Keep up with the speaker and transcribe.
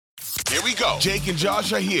Here we go. Jake and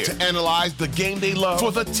Josh are here to analyze the game they love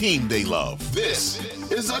for the team they love. This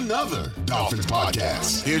is another Dolphins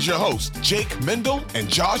podcast. Here's your host, Jake Mendel and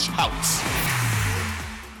Josh Houtz.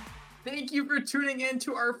 Thank you for tuning in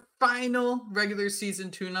to our final regular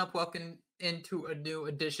season tune-up. Welcome into a new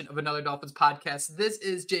edition of another Dolphins podcast. This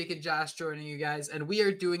is Jake and Josh joining you guys, and we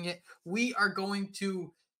are doing it. We are going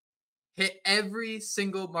to hit every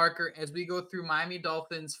single marker as we go through Miami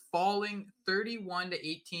Dolphins falling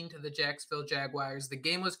 31-18 to the Jacksonville Jaguars. The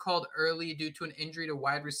game was called early due to an injury to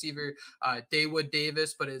wide receiver Dawood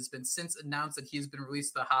Davis, but it has been since announced that he's been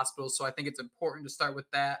released to the hospital, so I think it's important to start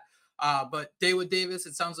with that. But Dawood Davis,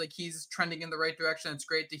 it sounds like he's trending in the right direction. It's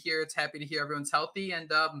great to hear. It's happy to hear everyone's healthy.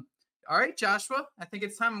 And all right, Joshua, I think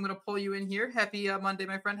it's time. I'm going to pull you in here. Happy Monday,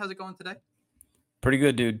 my friend. How's it going today? Pretty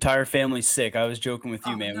good, dude. Entire family's sick. I was joking with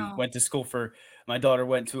you, man. No. We went to school my daughter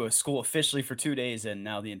went to a school officially for 2 days, and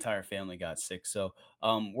now the entire family got sick. So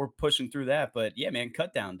we're pushing through that. But yeah, man,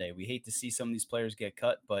 cut down day. We hate to see some of these players get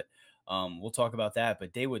cut, but we'll talk about that.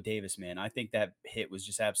 But Dawood Davis, man, I think that hit was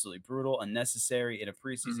just absolutely brutal, unnecessary in a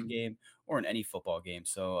preseason game or in any football game.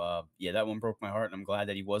 So yeah, that one broke my heart, and I'm glad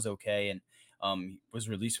that he was okay and was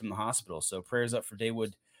released from the hospital. So prayers up for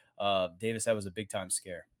Dawood Davis. That was a big time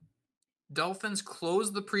scare. Dolphins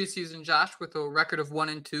closed the preseason, Josh, with a record of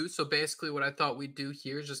 1-2. So basically what I thought we'd do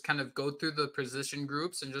here is just kind of go through the position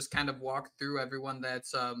groups and just kind of walk through everyone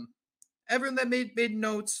that's everyone that made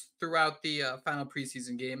notes throughout the final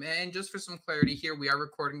preseason game. And just for some clarity here, we are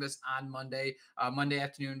recording this on Monday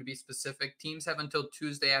afternoon to be specific. Teams have until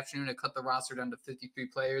Tuesday afternoon to cut the roster down to 53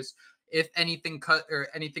 players. If anything cut or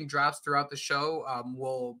anything drops throughout the show,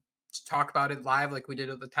 we'll talk about it live like we did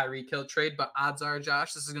with the Tyreek Hill trade. But odds are,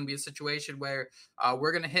 Josh, this is going to be a situation where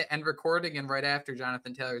we're going to hit end recording, and right after,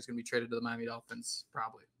 Jonathan Taylor is going to be traded to the Miami Dolphins,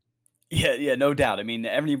 probably. Yeah, no doubt. I mean,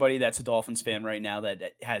 everybody that's a Dolphins fan right now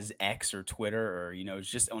that has X or Twitter or, is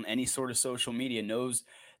just on any sort of social media knows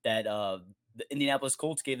that the Indianapolis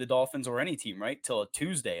Colts gave the Dolphins or any team, right, till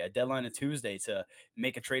a deadline of Tuesday to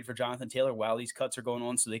make a trade for Jonathan Taylor while these cuts are going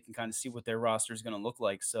on so they can kind of see what their roster is going to look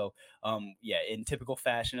like. So, yeah, in typical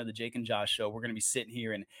fashion of the Jake and Josh show, we're going to be sitting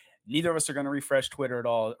here and neither of us are going to refresh Twitter at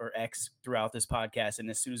all or X throughout this podcast. And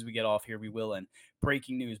as soon as we get off here, we will. And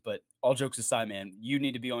breaking news, but all jokes aside, man, you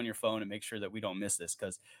need to be on your phone and make sure that we don't miss this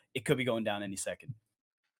because it could be going down any second.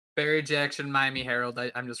 Barry Jackson, Miami Herald.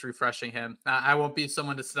 I'm just refreshing him. I won't be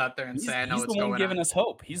someone to sit out there and say I know what's going on. He's the one giving us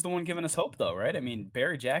hope. He's the one giving us hope, though, right? I mean,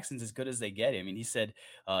 Barry Jackson's as good as they get. I mean, he said,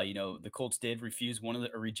 the Colts did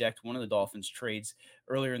reject one of the Dolphins trades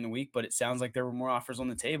earlier in the week, but it sounds like there were more offers on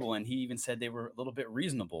the table, and he even said they were a little bit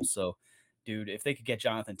reasonable. So, dude, if they could get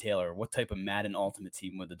Jonathan Taylor, what type of Madden Ultimate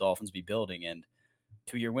team would the Dolphins be building? And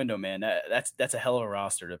 2-year window, man, that's a hell of a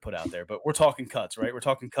roster to put out there. But we're talking cuts, right? We're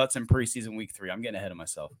talking cuts in preseason week 3. I'm getting ahead of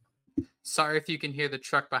myself. Sorry if you can hear the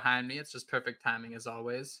truck behind me. It's just perfect timing as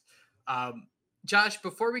always. Josh,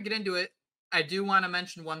 before we get into it, I do want to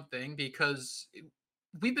mention one thing because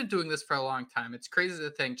we've been doing this for a long time. It's crazy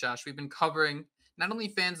to think, Josh, we've been covering not only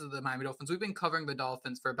fans of the Miami Dolphins, we've been covering the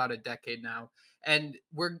Dolphins for about a decade now. And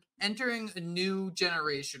we're entering a new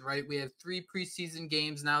generation, right? We have 3 preseason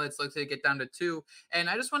games now that's likely to get down to 2. And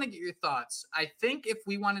I just want to get your thoughts. I think if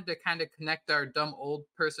we wanted to kind of connect our dumb old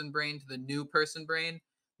person brain to the new person brain,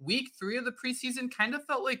 week 3 of the preseason kind of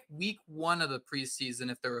felt like week 1 of the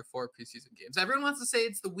preseason if there were 4 preseason games. Everyone wants to say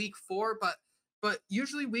it's the week 4, but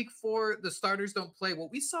usually week 4, the starters don't play.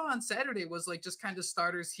 What we saw on Saturday was like just kind of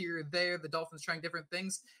starters here or there, the Dolphins trying different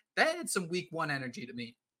things. That had some week 1 energy to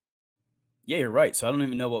me. Yeah, you're right. So I don't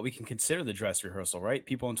even know what we can consider the dress rehearsal, right?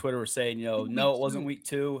 People on Twitter were saying, no, it wasn't week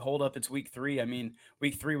 2. Hold up, it's week 3. I mean,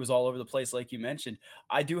 week 3 was all over the place, like you mentioned.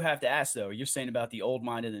 I do have to ask, though, you're saying about the old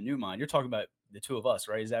mind and the new mind. You're talking about the two of us,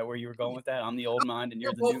 right? Is that where you were going with that? I'm the old mind and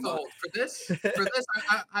you're the new mind. Old. For this,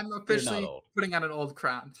 I'm officially putting on an old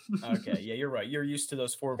crown. Okay, yeah, you're right. You're used to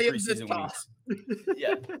those 4 preseason weeks.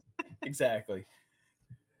 Yeah, exactly.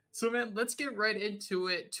 So, man, let's get right into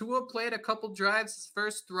it. Tua played a couple drives. His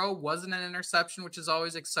first throw wasn't an interception, which is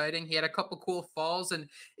always exciting. He had a couple cool falls, and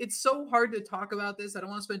it's so hard to talk about this. I don't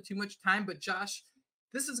want to spend too much time, but Josh,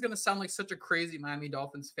 this is going to sound like such a crazy Miami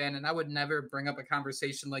Dolphins fan, and I would never bring up a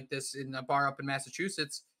conversation like this in a bar up in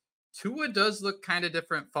Massachusetts. Tua does look kind of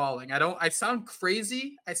different falling. I sound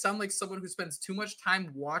crazy. I sound like someone who spends too much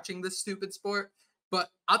time watching this stupid sport, but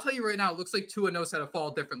I'll tell you right now, it looks like Tua knows how to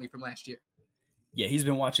fall differently from last year. Yeah, he's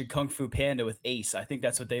been watching Kung Fu Panda with Ace. I think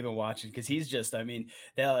that's what they've been watching because he's just, I mean,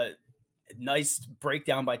 nice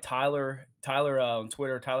breakdown by Tyler on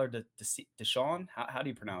Twitter, Tyler Deshawn. How do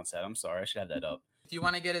you pronounce that? I'm sorry. I should have that up. If you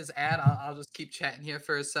want to get his ad, I'll just keep chatting here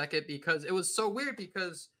for a second because it was so weird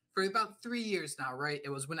because for about 3 years now, right? It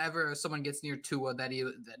was whenever someone gets near Tua that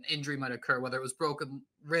an injury might occur, whether it was broken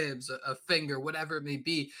ribs, a finger, whatever it may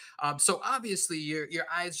be. So obviously your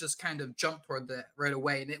eyes just kind of jump toward that right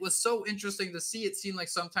away. And it was so interesting to see. It seemed like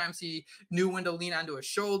sometimes he knew when to lean onto his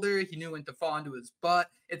shoulder, he knew when to fall onto his butt.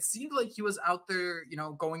 It seemed like he was out there,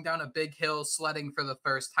 going down a big hill sledding for the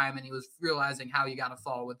first time, and he was realizing how you got to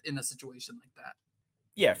fall within a situation like that.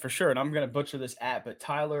 Yeah, for sure. And I'm gonna butcher this but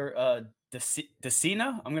Tyler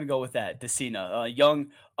Decina, I'm gonna go with that. Decina,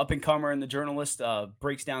 young up and comer and the journalist,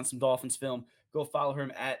 breaks down some Dolphins film. Go follow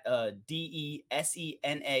him at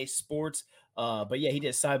DESENA Sports. But yeah, he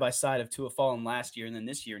did side by side of Tua falling last year and then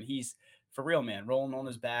this year, and he's for real, man, rolling on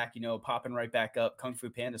his back, popping right back up, Kung Fu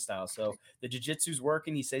Panda style. So the jiu-jitsu's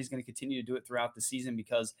working. He says he's going to continue to do it throughout the season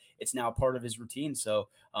because it's now part of his routine. So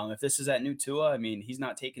if this is that new Tua, I mean, he's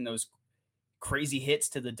not taking those crazy hits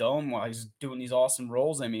to the dome while he's doing these awesome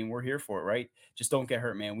rolls. I mean, we're here for it, right? Just don't get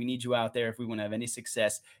hurt, man. We need you out there if we want to have any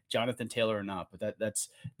success, Jonathan Taylor or not. But that's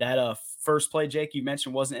first play, Jake, you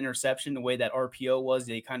mentioned was an interception. The way that RPO was,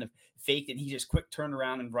 they kind of faked it. He just quick turned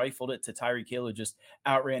around and rifled it to Tyreek Hill, who just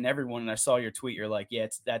outran everyone. And I saw your tweet. You're like, yeah,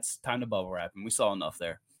 that's time to bubble wrap. And we saw enough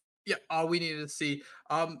there. Yeah, all we needed to see.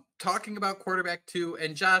 Talking about quarterback too,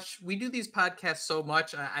 and Josh, we do these podcasts so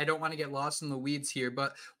much. I don't want to get lost in the weeds here,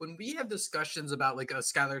 but when we have discussions about like a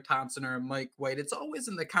Skylar Thompson or a Mike White, it's always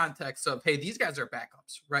in the context of, hey, these guys are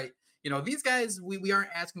backups, right? These guys, we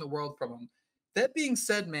aren't asking the world from them. That being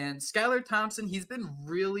said, man, Skylar Thompson, he's been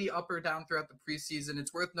really up or down throughout the preseason.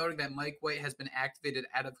 It's worth noting that Mike White has been activated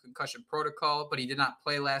out of concussion protocol, but he did not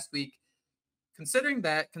play last week.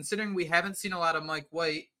 Considering we haven't seen a lot of Mike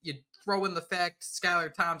White, you throw in the fact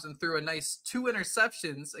Skylar Thompson threw a nice 2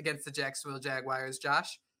 interceptions against the Jacksonville Jaguars,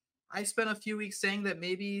 Josh. I spent a few weeks saying that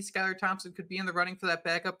maybe Skylar Thompson could be in the running for that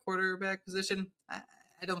backup quarterback position. I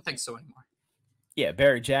don't think so anymore. Yeah,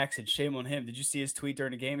 Barry Jackson, shame on him. Did you see his tweet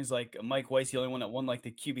during the game? He's like, Mike White's the only one that won like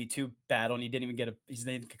the QB2 battle, and he didn't even get he's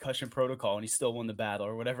in concussion protocol, and he still won the battle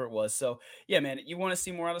or whatever it was. So, yeah, man, you want to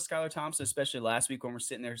see more out of Skylar Thompson, especially last week when we're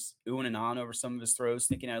sitting there oohing and on over some of his throws,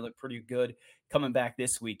 thinking I look pretty good. Coming back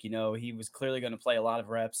this week, he was clearly going to play a lot of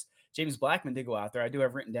reps. James Blackman did go out there. I do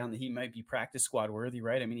have written down that he might be practice squad worthy,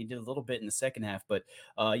 right? I mean, he did a little bit in the second half, but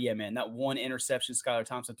yeah, man, that one interception Skylar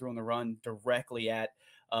Thompson threw on the run directly at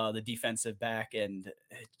the defensive back, and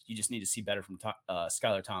you just need to see better from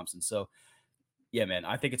Skylar Thompson. So, yeah, man,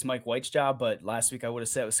 I think it's Mike White's job, but last week I would have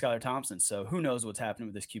said it was Skylar Thompson. So who knows what's happening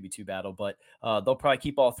with this QB2 battle, but they'll probably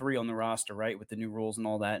keep all three on the roster, right, with the new rules and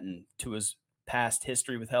all that, and to his past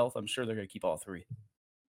history with health, I'm sure they're going to keep all three.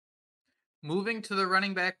 Moving to the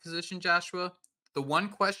running back position, Joshua, the one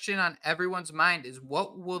question on everyone's mind is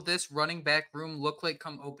what will this running back room look like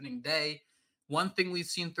come opening day? One thing we've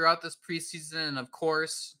seen throughout this preseason, and of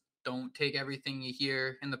course, don't take everything you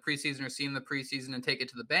hear in the preseason or see in the preseason and take it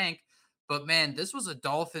to the bank. But man, this was a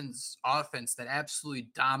Dolphins offense that absolutely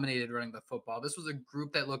dominated running the football. This was a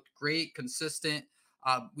group that looked great, consistent.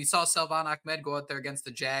 We saw Salvon Ahmed go out there against the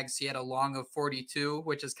Jags. He had a long of 42,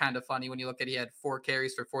 which is kind of funny when you look at he had 4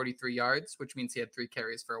 carries for 43 yards, which means he had 3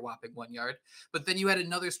 carries for a whopping 1 yard. But then you had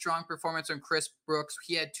another strong performance from Chris Brooks.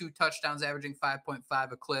 He had 2 touchdowns, averaging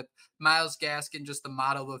 5.5 a clip. Myles Gaskin, just the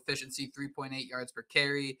model of efficiency, 3.8 yards per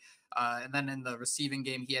carry. And then in the receiving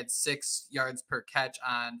game, he had 6 yards per catch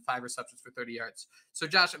on 5 receptions for 30 yards. So,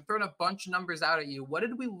 Josh, I'm throwing a bunch of numbers out at you. What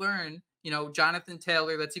did we learn? Jonathan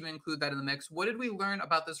Taylor, let's even include that in the mix. What did we learn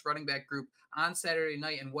about this running back group on Saturday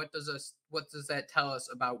night, and what does that tell us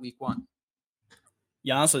about week 1?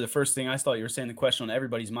 Yeah, honestly, the first thing I thought you were saying, the question on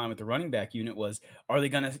everybody's mind with the running back unit was, are they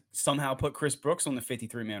going to somehow put Chris Brooks on the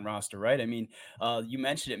 53-man roster, right? I mean, you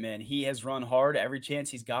mentioned it, man. He has run hard every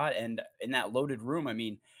chance he's got, and in that loaded room, I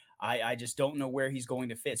mean, I just don't know where he's going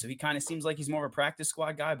to fit. So he kind of seems like he's more of a practice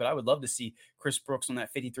squad guy, but I would love to see Chris Brooks on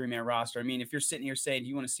that 53-man roster. I mean, if you're sitting here saying, do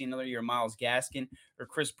you want to see another year of Myles Gaskin or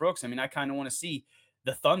Chris Brooks? I mean, I kind of want to see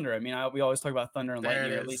the Thunder. I mean, we always talk about Thunder and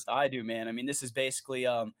Lightning, or at least I do, man. I mean, this is basically,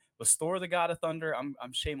 was Thor the god of thunder? I'm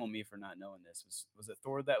shame on me for not knowing this. Was it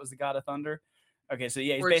Thor that was the god of thunder? Okay, so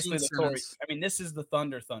yeah, he's basically the Thor. I mean, this is the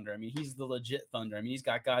Thunder. I mean, he's the legit Thunder. I mean, he's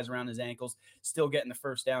got guys around his ankles, still getting the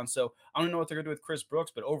first down. So I don't know what they're going to do with Chris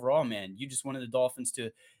Brooks, but overall, man, you just wanted the Dolphins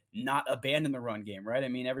to not abandon the run game, right? I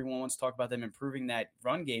mean, everyone wants to talk about them improving that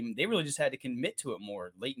run game. They really just had to commit to it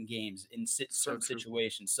more late in games in certain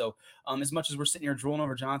situations. So as much as we're sitting here drooling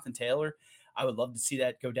over Jonathan Taylor, I would love to see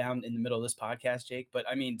that go down in the middle of this podcast, Jake. But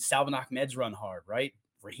I mean, Salvon Ahmed's run hard, right?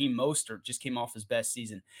 Raheem Mostert just came off his best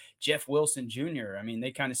season. Jeff Wilson Jr., I mean,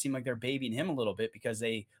 they kind of seem like they're babying him a little bit because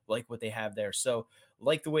they like what they have there. So,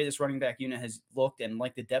 like the way this running back unit has looked and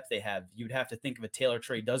like the depth they have, you'd have to think if a Taylor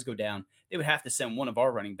trade does go down, they would have to send one of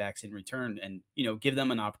our running backs in return and, give them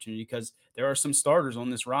an opportunity because there are some starters on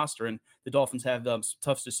this roster and the Dolphins have some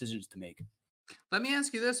tough decisions to make. Let me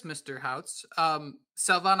ask you this, Mr. Houts.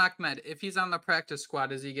 Salvan Ahmed, if he's on the practice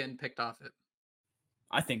squad, is he getting picked off it?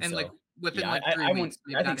 I think And so. within Yeah, 3 weeks,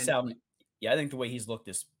 maybe I not think instantly. I think the way he's looked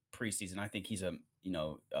this preseason, I think he's a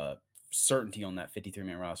certainty on that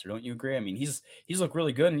 53-man roster. Don't you agree? I mean, he's looked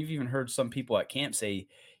really good, and you've even heard some people at camp say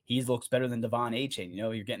he looks better than Devon Achane.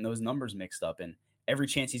 You're getting those numbers mixed up, and every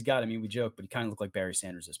chance he's got, I mean, we joke, but he kind of looked like Barry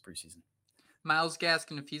Sanders this preseason. Myles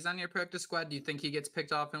Gaskin, if he's on your practice squad, do you think he gets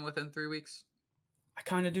picked off within 3 weeks? I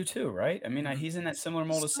kind of do too, right? I mean, he's in that similar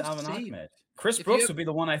mold as Salvon Ahmed. Chris Brooks would be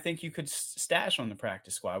the one I think you could stash on the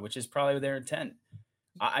practice squad, which is probably their intent.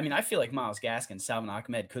 I mean, I feel like Myles Gaskin, Salvon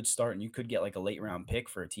Ahmed could start, and you could get like a late round pick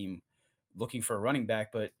for a team looking for a running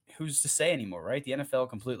back, but who's to say anymore, right? The NFL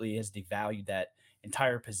completely has devalued that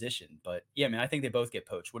entire position. But yeah, I mean, I think they both get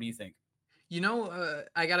poached. What do you think?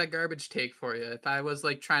 I got a garbage take for you. If I was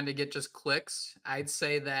like trying to get just clicks, I'd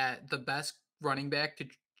say that the best running back to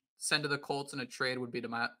send to the Colts in a trade would be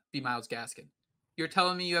Myles Gaskin. You're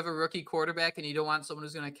telling me you have a rookie quarterback and you don't want someone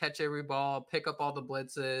who's going to catch every ball, pick up all the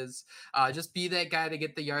blitzes, just be that guy to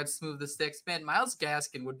get the yards, smooth the sticks. Man, Myles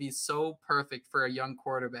Gaskin would be so perfect for a young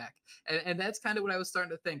quarterback. And that's kind of what I was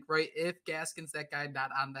starting to think, right? If Gaskin's that guy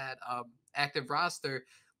not on that active roster,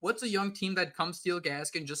 what's a young team that comes steal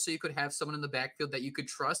Gaskin just so you could have someone in the backfield that you could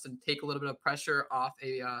trust and take a little bit of pressure off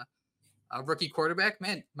a rookie quarterback?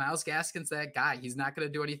 Man, Myles Gaskin's that guy. He's not going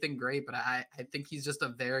to do anything great, but I think he's just a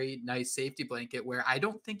very nice safety blanket where I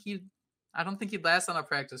don't think he'd last on a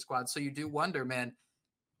practice squad. So you do wonder, man,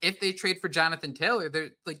 if they trade for Jonathan Taylor,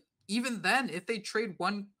 they're like, even then, if they trade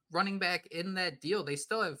one running back in that deal, they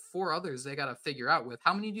still have 4 others they got to figure out with.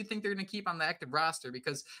 How many do you think they're going to keep on the active roster?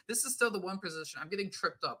 Because this is still the one position I'm getting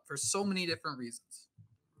tripped up for so many different reasons.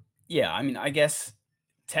 Yeah, I mean, I guess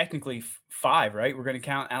technically 5, right? We're going to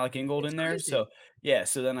count Alec Ingold in there. Crazy. So, yeah,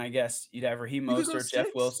 so then I guess you'd have Raheem Mostert, Jeff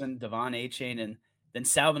Wilson, Devon Achane, and then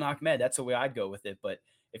Salvon Ahmed. That's the way I'd go with it. But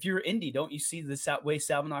if you're Indy, don't you see the way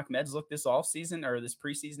Salvon Ahmed's looked this offseason or this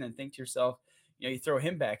preseason and think to yourself, you throw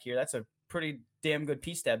him back here, that's a pretty damn good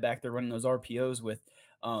piece stab back there running those RPOs with,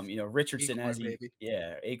 Richardson Acorn baby.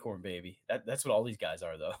 Acorn baby. That's what all these guys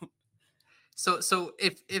are, though. So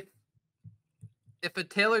if a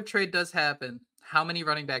Taylor trade does happen, how many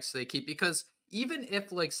running backs do they keep? Because even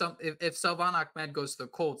if if Salvon Ahmed goes to the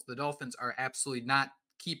Colts, the Dolphins are absolutely not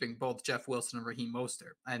keeping both Jeff Wilson and Raheem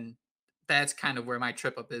Mostert. And that's kind of where my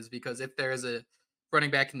trip up is, because if there is a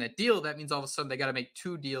running back in that deal, that means all of a sudden they got to make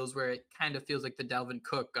 2 deals where it kind of feels like the Dalvin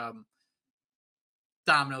Cook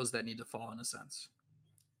dominoes that need to fall in a sense.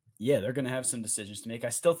 Yeah, they're going to have some decisions to make. I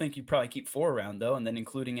still think you'd probably keep 4 around, though, and then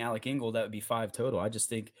including Alec Ingold, that would be 5 total. I just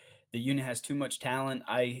think the unit has too much talent.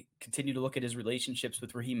 I continue to look at his relationships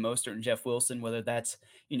with Raheem Mostert and Jeff Wilson, whether that's,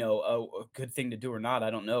 a good thing to do or not, I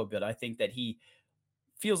don't know. But I think that he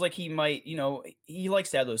feels like he might, he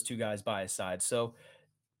likes to have those 2 guys by his side. So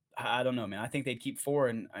I don't know, man. I think they'd keep 4.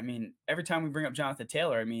 And I mean, every time we bring up Jonathan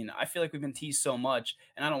Taylor, I mean, I feel like we've been teased so much,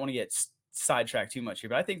 and I don't want to get sidetracked too much here,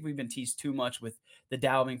 but I think we've been teased too much with the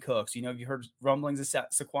Dalvin Cooks. You heard rumblings of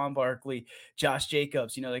Saquon Barkley, Josh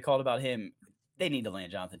Jacobs, they called about him. They need to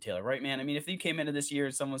land Jonathan Taylor, right, man? I mean, if you came into this year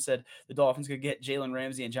and someone said the Dolphins could get Jalen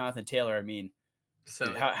Ramsey and Jonathan Taylor, I mean, so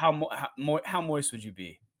dude, how moist would you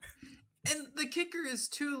be? And the kicker is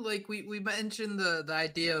too, like we mentioned the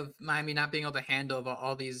idea of Miami not being able to handle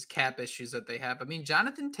all these cap issues that they have. I mean,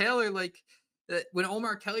 Jonathan Taylor, when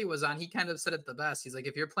Omar Kelly was on, he kind of said it the best. He's like,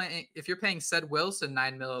 if you're paying Ced Wilson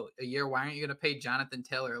 $9 million a year, why aren't you going to pay Jonathan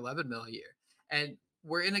Taylor $11 million a year? And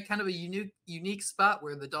we're in a kind of a unique spot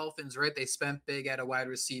where the Dolphins, right? They spent big at a wide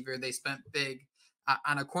receiver. They spent big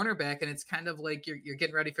on a cornerback, and it's kind of like you're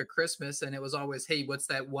getting ready for Christmas, and it was always, hey, what's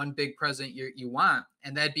that one big present you want?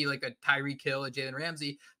 And that'd be like a Tyreek Hill, a Jalen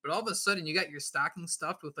Ramsey. But all of a sudden, you got your stocking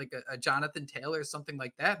stuffed with like a Jonathan Taylor or something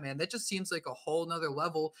like that, man. That just seems like a whole nother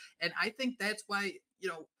level. And I think that's why,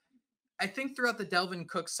 I think throughout the Dalvin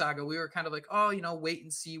Cook saga, we were kind of like, oh, wait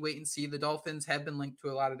and see. The Dolphins have been linked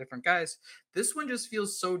to a lot of different guys. This one just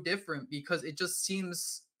feels so different because it just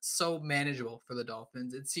seems so manageable for the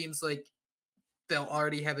Dolphins. It seems like they'll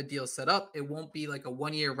already have a deal set up. It won't be like a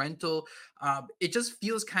 1-year rental. It just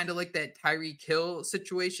feels kind of like that Tyreek Hill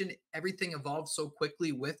situation. Everything evolves so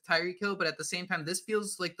quickly with Tyreek Hill, but at the same time, this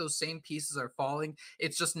feels like those same pieces are falling.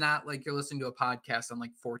 It's just not like you're listening to a podcast on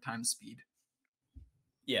like 4 times speed.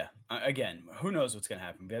 Yeah. Again, who knows what's going to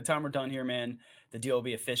happen? By the time we're done here, man, the deal will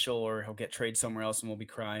be official, or he'll get traded somewhere else and we'll be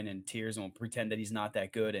crying in tears and we'll pretend that he's not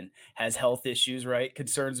that good and has health issues, right?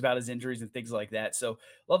 Concerns about his injuries and things like that. So,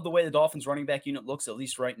 love the way the Dolphins running back unit looks, at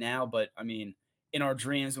least right now. But I mean, in our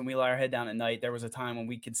dreams, when we lie our head down at night, there was a time when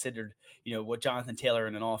we considered, what Jonathan Taylor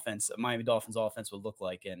in an offense, a Miami Dolphins offense would look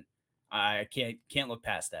like. And I can't look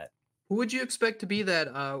past that. Who would you expect to be that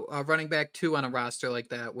running back two on a roster like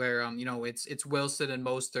that, where it's Wilson and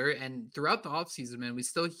Mostert, and throughout the offseason, man, we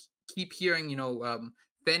still keep hearing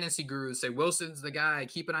fantasy gurus say Wilson's the guy.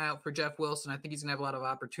 Keep an eye out for Jeff Wilson. I think he's gonna have a lot of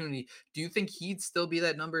opportunity. Do you think he'd still be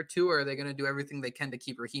that number two, or are they gonna do everything they can to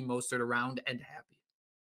keep Raheem Mostert around and happy?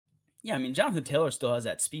 Yeah, I mean, Jonathan Taylor still has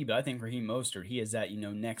that speed, but I think Raheem Mostert, he is that,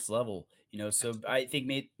 next level, so I think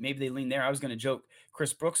maybe they lean there. I was going to joke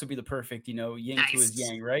Chris Brooks would be the perfect, yin to his Nice.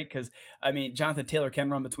 yang, right? Because, I mean, Jonathan Taylor can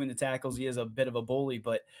run between the tackles. He is a bit of a bully,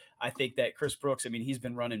 but I think that Chris Brooks, I mean, he's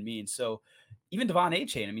been running mean. So even Devon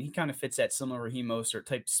A-Chain, I mean, he kind of fits that similar Raheem Mostert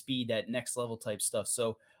type speed, that next level type stuff.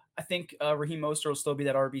 So I think Raheem Mostert will still be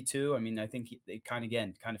that RB2. I mean, I think they kind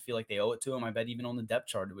of feel like they owe it to him. I bet even on the depth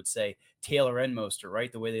chart it would say Taylor and Mostert,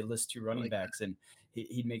 right? The way they list two I running like that. backs, and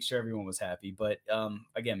he'd make sure everyone was happy. But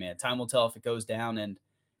again, man, time will tell if it goes down. And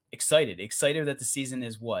excited that the season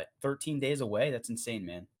is what, 13 days away. That's insane,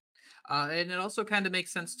 man. And it also kind of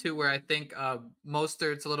makes sense too, where I think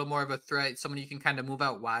Mostert's a little more of a threat, someone you can kind of move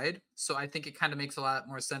out wide. So I think it kind of makes a lot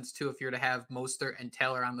more sense too if you're to have Mostert and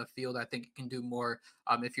Taylor on the field. I think it can do more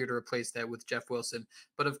if you're to replace that with Jeff Wilson.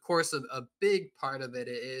 But of course, a big part of it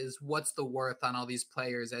is what's the worth on all these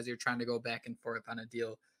players as you're trying to go back and forth on a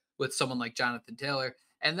deal with someone like Jonathan Taylor.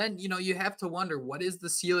 And then, you have to wonder, what is the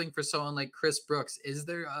ceiling for someone like Chris Brooks? Is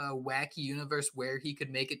there a wacky universe where he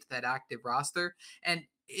could make it to that active roster? And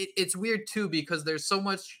it's weird too because there's so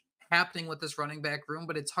much happening with this running back room,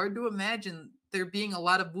 but it's hard to imagine there being a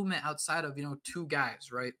lot of movement outside of two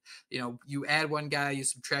guys, right? You add one guy, you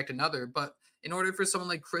subtract another, but in order for someone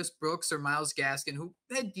like Chris Brooks or Miles Gaskin, who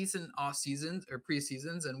had decent off seasons or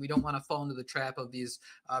preseasons, and we don't want to fall into the trap of these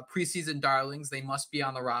preseason darlings, they must be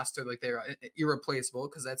on the roster like they're irreplaceable,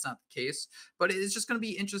 because that's not the case. But it's just going to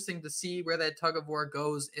be interesting to see where that tug of war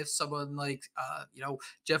goes if someone like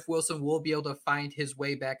Jeff Wilson will be able to find his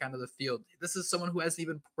way back onto the field. This is someone who hasn't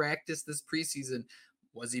even practiced this preseason.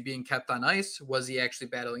 Was he being kept on ice? Was he actually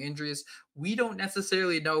battling injuries? We don't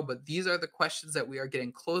necessarily know, but these are the questions that we are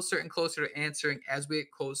getting closer and closer to answering as we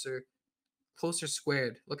get closer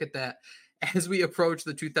squared. Look at that. As we approach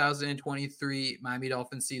the 2023 Miami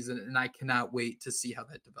Dolphins season, and I cannot wait to see how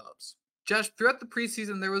that develops. Josh, throughout the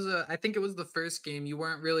preseason, I think it was the first game you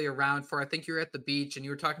weren't really around for. I think you were at the beach and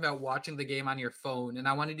you were talking about watching the game on your phone. And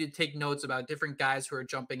I wanted you to take notes about different guys who are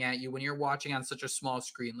jumping at you when you're watching on such a small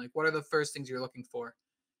screen. Like, what are the first things you're looking for?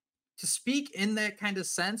 To speak in that kind of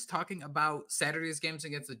sense, talking about Saturday's games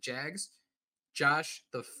against the Jags, Josh,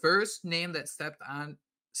 the first name that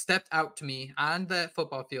stepped out to me on that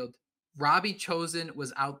football field, Robbie Chosen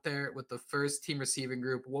was out there with the first team receiving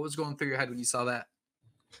group. What was going through your head when you saw that?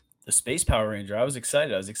 The Space Power Ranger. I was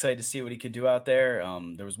excited. I was excited to see what he could do out there.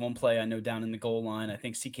 There was one play I know down in the goal line. I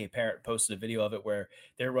think CK Parrott posted a video of it where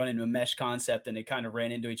they're running a mesh concept and they kind of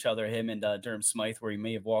ran into each other, him and Durham Smythe, where he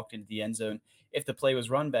may have walked into the end zone if the play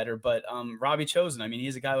was run better. But Robbie Chosen, I mean,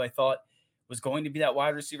 he's a guy who I thought was going to be that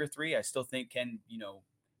wide receiver 3. I still think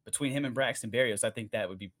between him and Braxton Berrios, I think that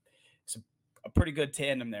would be a pretty good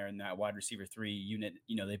tandem there in that wide receiver 3 unit.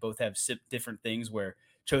 They both have different things where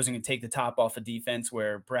Chosen can take the top off of defense,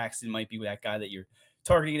 where Braxton might be that guy that you're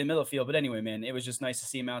targeting in the middle field. But anyway, man, it was just nice to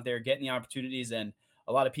see him out there getting the opportunities. And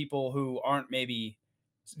a lot of people who aren't maybe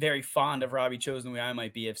very fond of Robbie Chosen the way I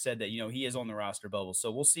might be have said that, he is on the roster bubble.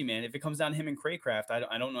 So we'll see, man. If it comes down to him and Craycraft,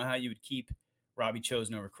 I don't know how you would keep Robbie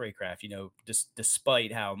Chosen over Craycraft,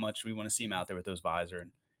 despite how much we want to see him out there with those visor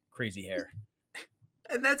and crazy hair.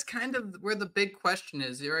 And that's kind of where the big question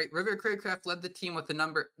is, right? River Craycraft led the team with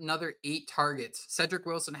another 8 targets. Cedric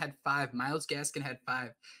Wilson had 5. Miles Gaskin had 5.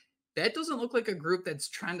 That doesn't look like a group that's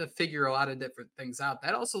trying to figure a lot of different things out.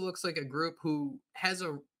 That also looks like a group who has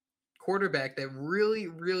a quarterback that really,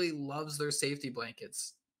 really loves their safety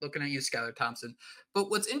blankets. Looking at you, Skylar Thompson. But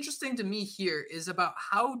what's interesting to me here is about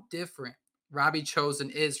how different Robbie Chosen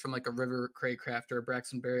is from like a River Craycraft or a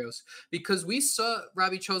Braxton Berrios, because we saw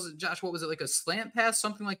Robbie Chosen, Josh, what was it, like a slant pass,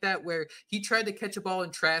 something like that, where he tried to catch a ball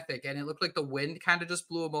in traffic and it looked like the wind kind of just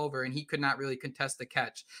blew him over and he could not really contest the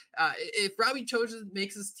catch. If Robbie Chosen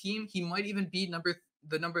makes his team, he might even be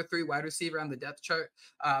the number 3 wide receiver on the depth chart.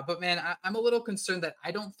 But man, I'm a little concerned that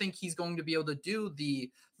I don't think he's going to be able to do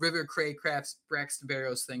the River Craycraft's Braxton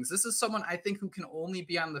Berrios things. This is someone I think who can only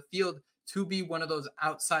be on the field to be one of those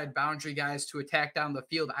outside boundary guys to attack down the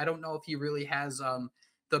field. I don't know if he really has the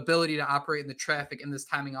ability to operate in the traffic in this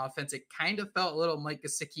timing offense. It kind of felt a little Mike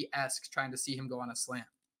Gesicki-esque trying to see him go on a slant.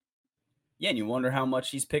 Yeah, and you wonder how much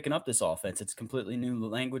he's picking up this offense. It's completely new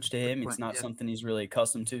language to Good him. It's point. not Yeah. something he's really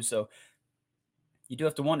accustomed to. So you do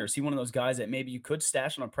have to wonder, is he one of those guys that maybe you could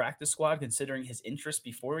stash on a practice squad considering his interest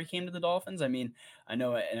before he came to the Dolphins? I mean, I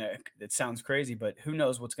know it sounds crazy, but who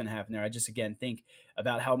knows what's going to happen there? I just, again, think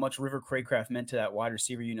about how much River Craycraft meant to that wide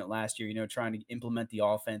receiver unit last year, trying to implement the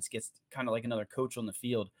offense, gets kind of like another coach on the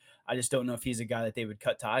field. I just don't know if he's a guy that they would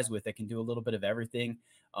cut ties with that can do a little bit of everything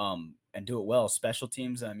and do it well. Special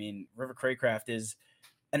teams, I mean, River Craycraft is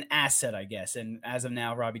an asset, I guess. And as of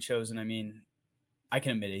now, Robbie Chosen, I mean, I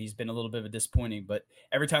can admit it. He's been a little bit of a disappointing, but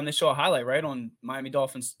every time they show a highlight right on Miami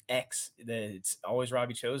Dolphins X, it's always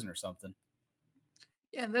Robbie Chosen or something.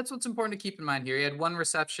 Yeah, and that's what's important to keep in mind here. He had 1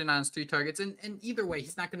 reception on his 3 targets, and either way,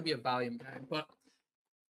 he's not going to be a volume guy. But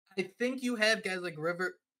I think you have guys like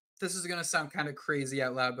River. This is going to sound kind of crazy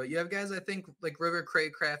out loud, but you have guys, I think, like River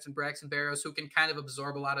Craycraft and Braxton Barrows, who can kind of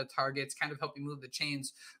absorb a lot of targets, kind of help you move the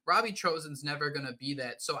chains. Robbie Chosen's never going to be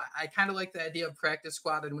that. So I kind of like the idea of practice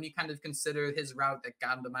squad. And when you kind of consider his route that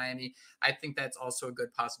got him to Miami, I think that's also a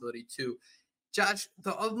good possibility too. Josh,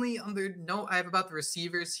 the only other note I have about the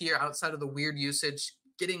receivers here outside of the weird usage,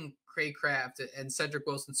 getting Craycraft and Cedric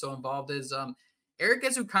Wilson so involved is Eric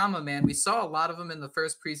Ezukama, man. We saw a lot of him in the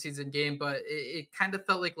first preseason game, but it kind of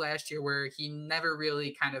felt like last year where he never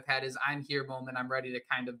really kind of had his I'm here moment. I'm ready to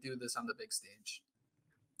kind of do this on the big stage.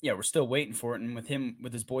 Yeah, we're still waiting for it. And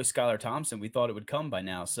with his boy Skylar Thompson, we thought it would come by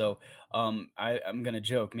now. So I'm gonna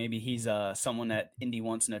joke. Maybe he's someone that Indy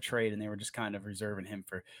wants in a trade, and they were just kind of reserving him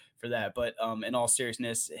for that. But in all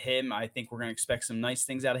seriousness, I think we're gonna expect some nice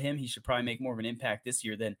things out of him. He should probably make more of an impact this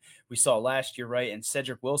year than we saw last year, right? And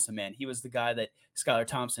Cedric Wilson, man, he was the guy that Skylar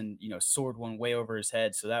Thompson, soared one way over his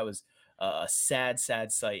head. So that was a sad,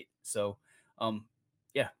 sad sight. So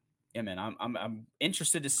yeah, yeah, man, I'm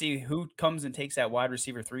interested to see who comes and takes that wide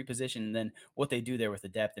receiver 3 position, and then what they do there with the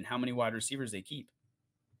depth and how many wide receivers they keep.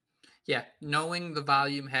 Yeah, knowing the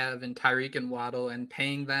volume have in Tyreek and Waddle and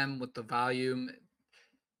paying them with the volume.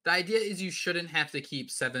 The idea is you shouldn't have to keep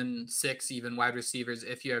 7, 6 even wide receivers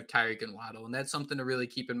if you have Tyreek and Waddle. And that's something to really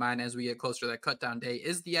keep in mind as we get closer to that cut down day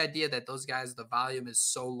is the idea that those guys, the volume is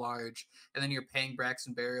so large. And then you're paying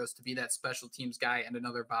Braxton Berrios to be that special teams guy and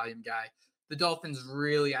another volume guy. The Dolphins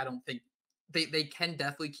really, I don't think they can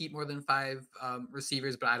definitely keep more than 5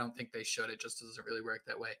 receivers, but I don't think they should. It just doesn't really work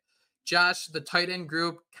that way. Josh, the tight end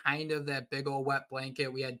group, kind of that big old wet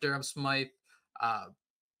blanket. We had Durham Smythe,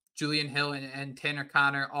 Julian Hill and Tanner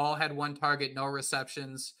Connor all had 1 target, no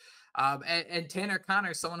receptions. And Tanner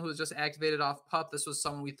Connor, someone who was just activated off PUP, this was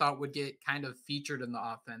someone we thought would get kind of featured in the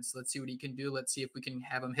offense. Let's see what he can do. Let's see if we can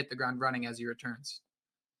have him hit the ground running as he returns.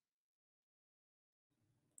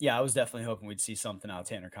 Yeah, I was definitely hoping we'd see something out of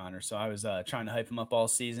Tanner Connor. So I was trying to hype him up all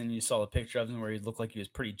season. You saw the picture of him where he looked like he was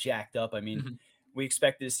pretty jacked up. I mean, Mhm. we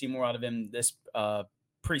expected to see more out of him this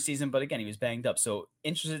preseason, but again, he was banged up. So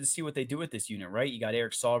interested to see what they do with this unit, right? You got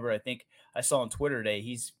Eric Sauber. I think I saw on Twitter today,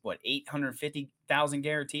 he's what, 850,000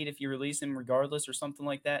 guaranteed if you release him regardless or something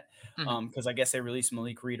like that. Mhm. Because I guess they released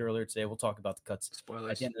Malik Reed earlier today. We'll talk about the cuts at the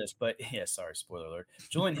Spoilers. end of this. But yeah, sorry, spoiler alert.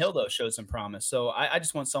 Julian Hill, though, showed some promise. So I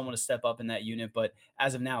just want someone to step up in that unit. But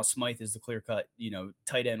as of now, Smythe is the clear cut,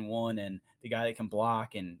 tight end 1 and the guy that can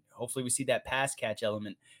block. And hopefully we see that pass catch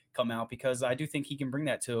element come out because I do think he can bring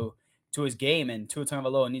that to his game, and Tua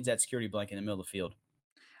Tagovailoa needs that security blanket in the middle of the field.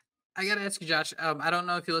 I got to ask you, Josh. I don't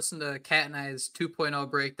know if you listened to Kat and I's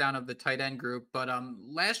 2.0 breakdown of the tight end group, but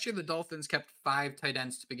last year the Dolphins kept 5 tight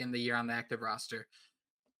ends to begin the year on the active roster.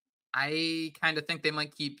 I kind of think they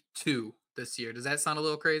might keep 2 this year. Does that sound a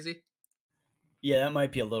little crazy? Yeah, that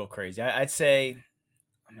might be a little crazy. I'd say,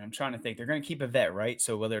 I'm trying to think. They're going to keep a vet, right?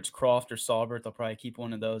 So whether it's Croft or Saubert, they'll probably keep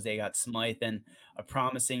one of those. They got Smythe and a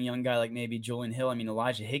promising young guy like maybe Julian Hill. I mean,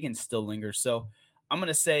 Elijah Higgins still lingers. So I'm going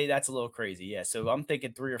to say that's a little crazy. Yeah. So I'm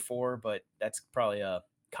thinking 3 or 4, but that's probably a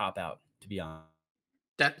cop out, to be honest.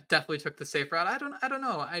 That definitely took the safe route. I don't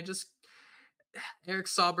know. Eric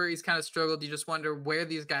Sauber, he's kind of struggled. You just wonder where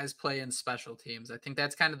these guys play in special teams. I think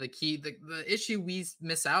that's kind of the key. The issue we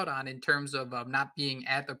miss out on in terms of not being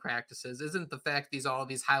at the practices isn't the fact all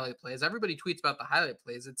these highlight plays. Everybody tweets about the highlight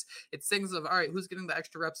plays. It's things of, all right, who's getting the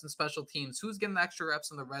extra reps in special teams? Who's getting the extra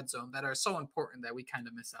reps in the red zone that are so important that we kind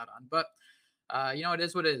of miss out on. But it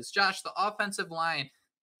is what it is. Josh, the offensive line.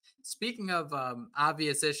 Speaking of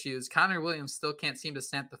obvious issues, Connor Williams still can't seem to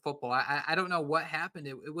snap the football. I don't know what happened.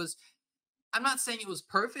 It was. I'm not saying it was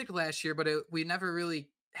perfect last year, but we never really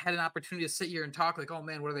had an opportunity to sit here and talk like, oh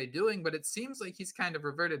man, what are they doing? But it seems like he's kind of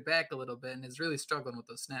reverted back a little bit and is really struggling with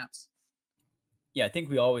those snaps. Yeah, I think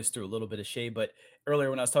we always threw a little bit of shade, but earlier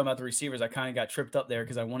when I was talking about the receivers, I kind of got tripped up there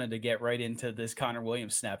because I wanted to get right into this Connor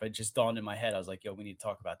Williams snap. It just dawned in my head. I was like, yo, we need to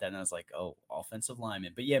talk about that. And I was like, oh, offensive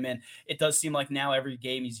lineman. But yeah, man, it does seem like now every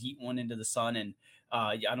game he's eating one into the sun. And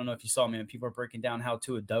I don't know if you saw, man, people are breaking down how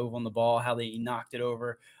Tua dove on the ball, how he knocked it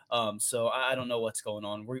over. So I don't know what's going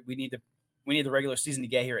on. We need the regular season to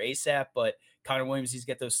get here ASAP, but Connor Williams needs to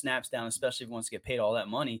get those snaps down, especially if he wants to get paid all that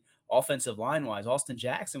money. Offensive line wise, Austin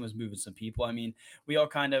Jackson was moving some people. I mean, we all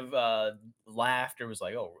kind of laughed or was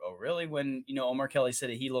like, oh, really? When, Omar Kelly said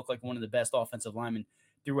that he looked like one of the best offensive linemen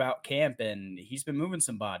throughout camp, and he's been moving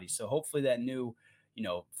some bodies. So hopefully that new,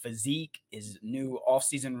 physique, his new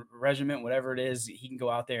offseason regimen, whatever it is, he can go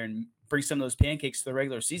out there and bring some of those pancakes to the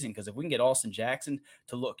regular season. Because if we can get Austin Jackson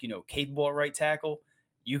to look, capable at right tackle,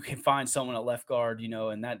 you can find someone at left guard,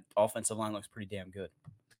 and that offensive line looks pretty damn good.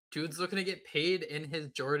 Dude's looking to get paid in his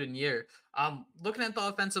Jordan year. Looking at the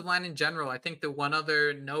offensive line in general, I think the one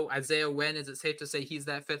other note, Isaiah Wynn, is it safe to say he's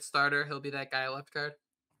that fifth starter? He'll be that guy at left guard?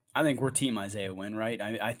 I think we're team Isaiah Wynn, right?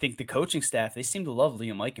 I think the coaching staff, they seem to love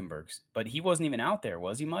Liam Eichenbergs, but he wasn't even out there,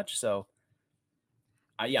 was he much? So,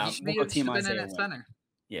 He we'll go should team have been in Isaiah at Wynn. center.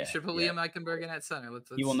 You Yeah, should put yeah. Liam Eichenberg in at center.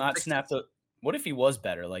 He will Let's not fix snap this. the – what if he was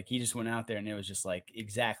better? Like, he just went out there and it was just, like,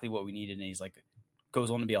 exactly what we needed, and he's, like, goes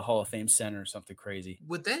on to be a Hall of Fame center or something crazy.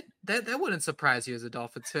 Would that wouldn't surprise you as a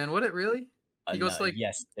Dolphins fan, would it really? He goes No, like,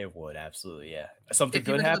 yes, it would, absolutely, yeah. Something if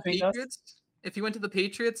he good went to the happening to us? Patriots, if he went to the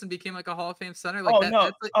Patriots and became like a Hall of Fame center, like Oh, that,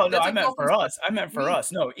 no. Oh, no, that's I like meant for Dolphins us. I meant for dream.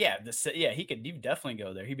 us. No, yeah, he could definitely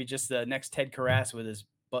go there. He'd be just the next Ted Karras with his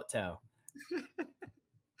butt towel.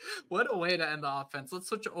 What a way to end the offense. Let's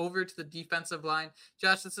switch over to the defensive line.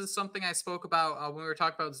 Josh, this is something I spoke about when we were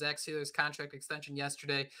talking about Zach Sealer's contract extension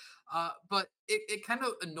yesterday. But it kind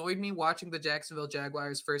of annoyed me watching the Jacksonville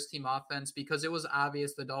Jaguars first team offense because it was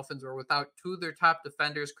obvious the Dolphins were without two of their top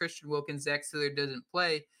defenders. Christian Wilkins, Zach Sealer didn't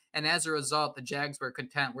play. And as a result, the Jags were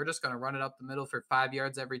content. We're just going to run it up the middle for 5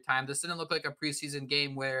 yards every time. This didn't look like a preseason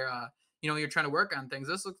game where, you're trying to work on things.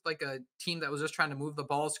 This looked like a team that was just trying to move the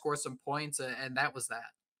ball, score some points, and that was that.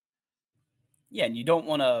 Yeah, and you don't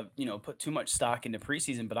want to, put too much stock into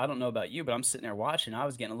preseason, but I don't know about you, but I'm sitting there watching. I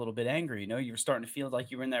was getting a little bit angry. You were starting to feel like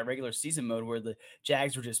you were in that regular season mode where the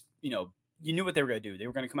Jags were just, you knew what they were going to do. They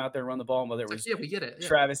were going to come out there and run the ball, and whether it was Yeah, we get it. Yeah.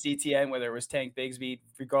 Travis Etienne, whether it was Tank Bigsby,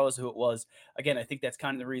 regardless of who it was. Again, I think that's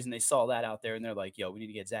kind of the reason they saw that out there, and they're like, yo, we need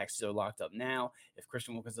to get Zach Sealer locked up now if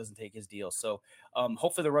Christian Wilkins doesn't take his deal. So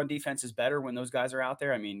hopefully the run defense is better when those guys are out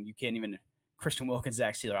there. I mean, you can't even – Christian Wilkins,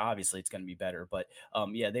 Zach Sealer, obviously it's going to be better. But,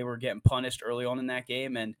 they were getting punished early on in that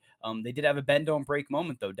game. And they did have a bend, don't break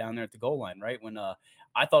moment, though, down there at the goal line, right? When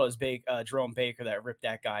I thought it was Jerome Baker that ripped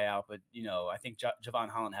that guy out. But, I think Javon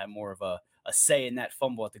Holland had more of a say in that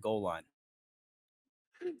fumble at the goal line.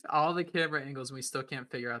 All the camera angles, and we still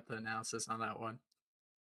can't figure out the analysis on that one.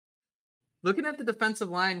 Looking at the defensive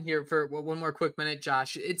line here for one more quick minute,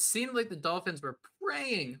 Josh, it seemed like the Dolphins were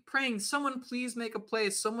praying, someone please make a play.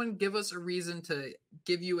 Someone give us a reason to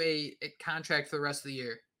give you a contract for the rest of the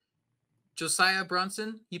year. Josiah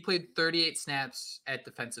Brunson, he played 38 snaps at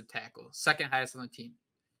defensive tackle, second highest on the team.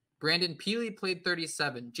 Brandon Peely played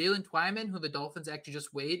 37. Jalen Twyman, who the Dolphins actually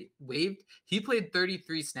just waived, he played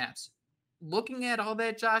 33 snaps. Looking at all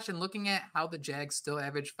that, Josh, and looking at how the Jags still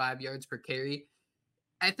average 5 yards per carry,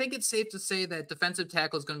 I think it's safe to say that defensive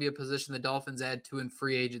tackle is going to be a position the Dolphins add to in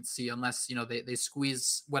free agency unless, they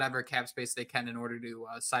squeeze whatever cap space they can in order to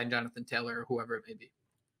sign Jonathan Taylor or whoever it may be.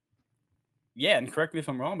 Yeah, and correct me if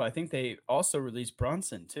I'm wrong, but I think they also released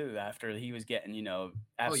Brunson, too, after he was getting,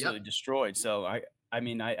 absolutely destroyed. So, I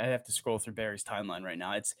have to scroll through Barry's timeline right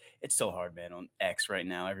now. It's so hard, man, on X right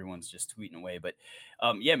now. Everyone's just tweeting away. But,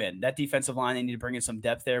 man, that defensive line, they need to bring in some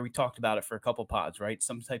depth there. We talked about it for a couple pods, right?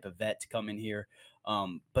 Some type of vet to come in here.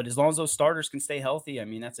 But as long as those starters can stay healthy,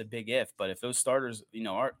 that's a big if. But if those starters,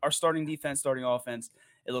 our starting defense, starting offense,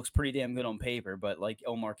 it looks pretty damn good on paper. But like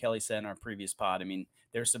Omar Kelly said in our previous pod,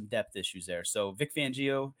 there's some depth issues there. So Vic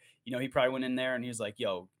Fangio, he probably went in there and he was like,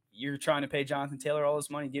 yo, you're trying to pay Jonathan Taylor all this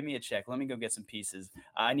money. Give me a check. Let me go get some pieces.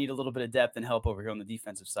 I need a little bit of depth and help over here on the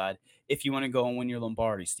defensive side. If you want to go and win your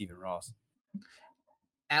Lombardi, Stephen Ross.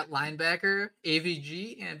 At linebacker,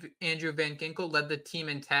 AVG and Andrew Van Ginkel led the team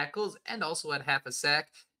in tackles and also had half a sack.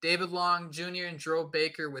 David Long Jr. and Jerome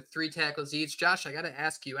Baker with 3 tackles each. Josh, I got to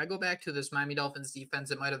ask you, I go back to this Miami Dolphins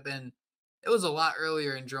defense. It was a lot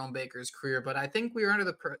earlier in Jerome Baker's career, but I think we were under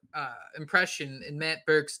the impression in Matt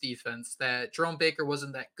Burke's defense that Jerome Baker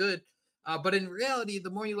wasn't that good. But in reality,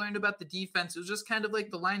 the more you learned about the defense, it was just kind of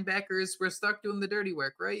like the linebackers were stuck doing the dirty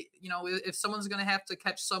work, right? If someone's going to have to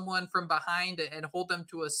catch someone from behind and hold them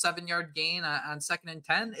to a 7-yard gain on 2nd and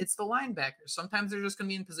 10, it's the linebackers. Sometimes they're just going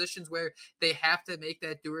to be in positions where they have to make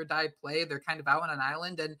that do or die play. They're kind of out on an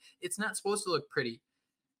island, and it's not supposed to look pretty.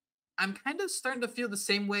 I'm kind of starting to feel the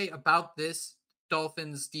same way about this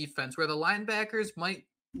Dolphins defense, where the linebackers might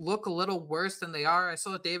look a little worse than they are. I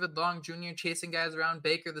saw David Long Jr. chasing guys around,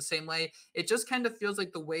 Baker the same way. It just kind of feels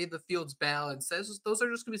like the way the field's balanced. Those are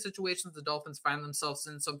just going to be situations the Dolphins find themselves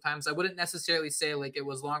in sometimes. I wouldn't necessarily say like it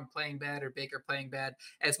was Long playing bad or Baker playing bad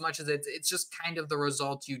as much as it's just kind of the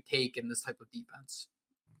result you take in this type of defense.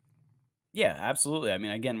 Yeah, absolutely. I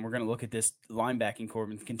mean, again, we're going to look at this linebacking corps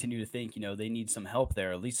and continue to think, they need some help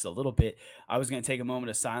there, at least a little bit. I was going to take a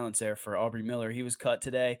moment of silence there for Aubrey Miller. He was cut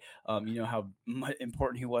today. You know how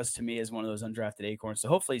important he was to me as one of those undrafted acorns. So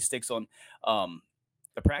hopefully he sticks on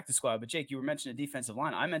the practice squad. But Jake, you were mentioning the defensive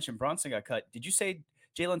line. I mentioned Brunson got cut. Did you say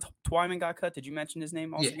Jalen Twyman got cut? Did you mention his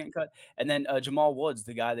name also getting cut? And then Jamal Woods,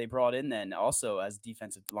 the guy they brought in then also as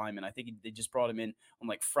defensive lineman. I think they just brought him in on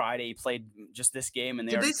like Friday. He played just this game. And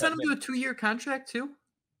Did they send him to a 2-year contract too?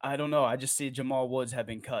 I don't know. I just see Jamal Woods have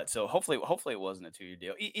been cut. So hopefully it wasn't a 2-year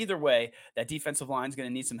deal. Either way, that defensive line is going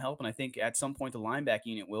to need some help. And I think at some point the linebacker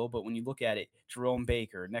unit will. But when you look at it, Jerome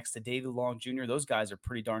Baker next to David Long Jr., those guys are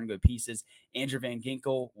pretty darn good pieces. Andrew Van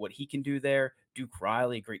Ginkel, what he can do there. Duke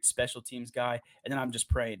Riley, a great special teams guy. And then I'm just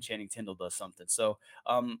praying Channing Tindall does something. So,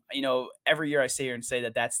 every year I sit here and say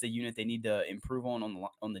that that's the unit they need to improve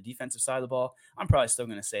on the defensive side of the ball. I'm probably still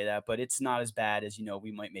going to say that, but it's not as bad as,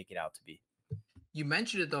 we might make it out to be. You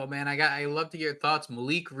mentioned it though, man. I love to hear your thoughts.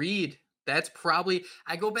 Malik Reed. That's probably,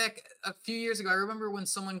 I go back a few years ago. I remember when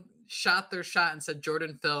someone shot their shot and said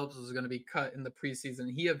Jordan Phillips was going to be cut in the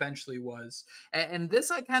preseason. He eventually was. And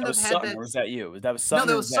this, I kind of had Sutton, that. Or was that you? That was Sutton.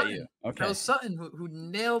 No, that or was was Sutton. That you? Okay. That was Sutton who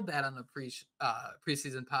nailed that on the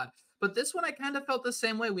preseason pod. But this one, I kind of felt the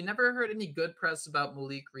same way. We never heard any good press about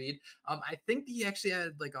Malik Reed. I think he actually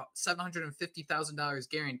had like $750,000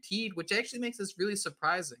 guaranteed, which actually makes this really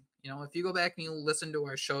surprising. If you go back and you listen to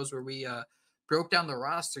our shows where we broke down the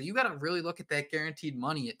roster, you got to really look at that guaranteed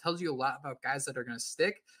money. It tells you a lot about guys that are going to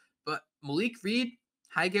stick. But Malik Reed,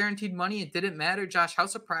 high guaranteed money, it didn't matter. Josh, how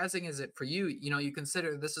surprising is it for you? You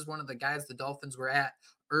consider this is one of the guys the Dolphins were at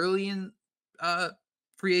early in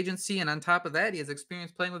free agency, and on top of that, he has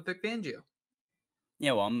experience playing with Vic Fangio.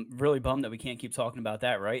 Yeah, well, I'm really bummed that we can't keep talking about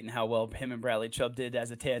that, right? And how well him and Bradley Chubb did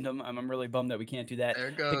as a tandem. I'm really bummed that we can't do that. There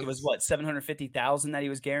it goes. I think it was what, 750,000 that he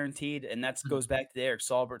was guaranteed, and that goes back to the Eric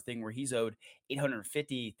Saubert thing where he's owed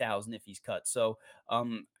 850,000 if he's cut. So,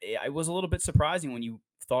 it was a little bit surprising when you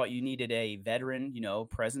thought you needed a veteran,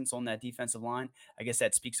 presence on that defensive line. I guess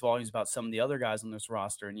that speaks volumes about some of the other guys on this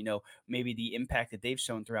roster, and maybe the impact that they've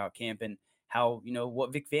shown throughout camp and how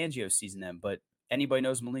what Vic Fangio sees in them. But anybody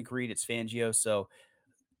knows Malik Reed, it's Fangio, so.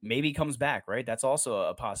 Maybe he comes back, right? That's also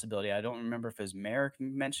a possibility. I don't remember if it was Merrick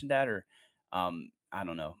mentioned that or I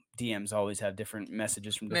don't know. DMs always have different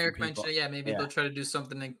messages from different Merrick people. mentioned it. Yeah, maybe they'll try to do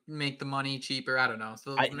something to make the money cheaper. I don't know.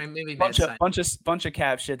 So maybe bunch of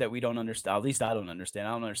cap shit that we don't understand. At least I don't understand.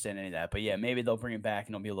 I don't understand any of that. But yeah, maybe they'll bring it back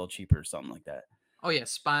and it'll be a little cheaper or something like that. Oh yeah,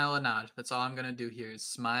 smile and nod. That's all I'm gonna do here is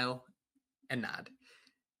smile and nod.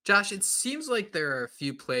 Josh, it seems like there are a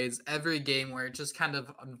few plays every game where it just kind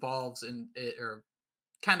of involves in it or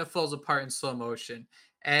kind of falls apart in slow motion.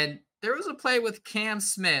 And there was a play with Cam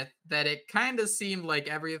Smith that it kind of seemed like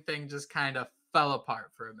everything just kind of fell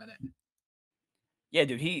apart for a minute. Yeah,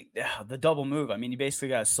 dude, the double move. I mean, he basically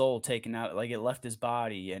got his soul taken out, like it left his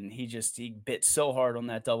body, and he bit so hard on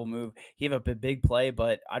that double move. He gave up a big play,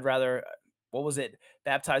 but I'd rather, what was it?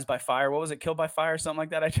 Baptized by fire? What was it? Killed by fire? Something like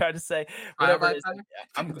that. I tried to say. Whatever it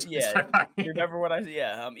is. You remember what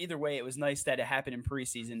either way, it was nice that it happened in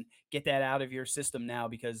preseason. Get that out of your system now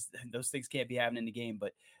because those things can't be happening in the game.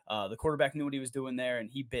 But the quarterback knew what he was doing there, and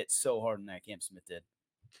he bit so hard on that. Cam Smith did.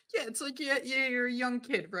 Yeah, it's like you're a young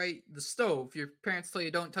kid, right? The stove. Your parents tell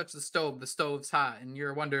you don't touch the stove. The stove's hot, and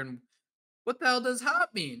you're wondering, what the hell does hot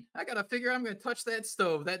mean? I gotta figure I'm gonna touch that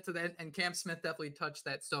stove. And Cam Smith definitely touched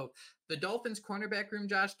that stove. The Dolphins cornerback room,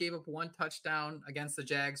 Josh, gave up 1 touchdown against the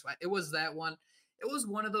Jags. It was that one. It was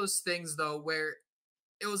one of those things though where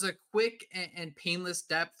it was a quick and painless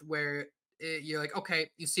depth where you're like, okay,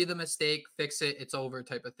 you see the mistake, fix it, it's over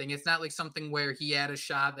type of thing. It's not like something where he had a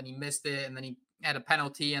shot, then he missed it, and then he had a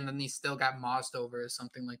penalty, and then he still got mossed over or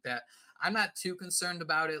something like that. I'm not too concerned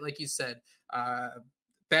about it. Like you said,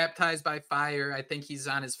 baptized by fire. I think he's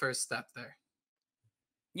on his first step there.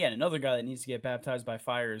 Yeah, and another guy that needs to get baptized by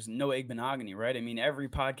fire is Noah Igbenogany, right? I mean, every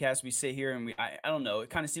podcast we sit here and I don't know, it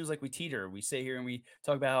kind of seems like we teeter. We sit here and we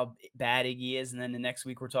talk about how bad Iggy is, and then the next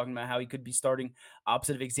week we're talking about how he could be starting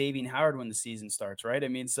opposite of Xavier Howard when the season starts, right? I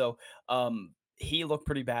mean, so he looked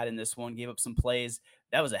pretty bad in this one, gave up some plays.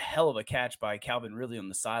 That was a hell of a catch by Calvin Ridley on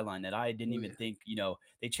the sideline that I didn't Oh, even yeah. think,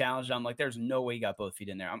 they challenged him. Like, there's no way he got both feet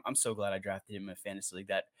in there. I'm so glad I drafted him in a fantasy league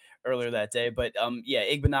that earlier that day. But yeah,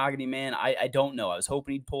 Igbenogany, man, I don't know. I was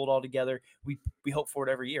hoping he'd pull it all together. We hope for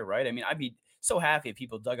it every year, right? I mean, I'd be so happy if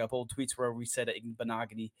people dug up old tweets where we said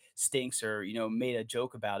Igbenogany stinks or made a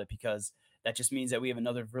joke about it, because that just means that we have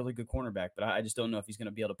another really good cornerback. But I just don't know if he's going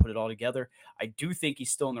to be able to put it all together. I do think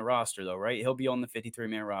he's still in the roster, though, right? He'll be on the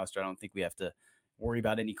 53-man roster. I don't think we have to worry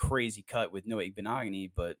about any crazy cut with Noah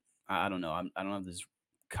Igbenogany, but I don't know. I don't have this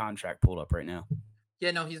contract pulled up right now.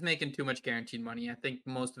 Yeah, no, he's making too much guaranteed money. I think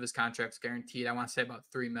most of his contract's guaranteed. I want to say about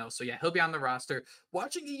 3 mil. So yeah, he'll be on the roster.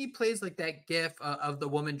 Watching he plays like that gif of the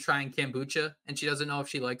woman trying kombucha and she doesn't know if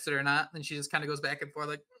she likes it or not. And she just kind of goes back and forth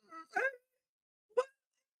like, what?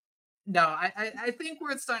 No, I think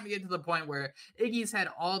we're starting to get to the point where Iggy's had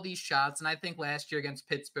all these shots. And I think last year against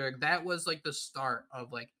Pittsburgh, that was like the start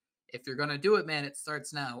of like, if you're going to do it, man, it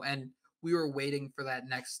starts now. And we were waiting for that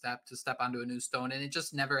next step to step onto a new stone. And it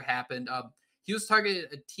just never happened. He was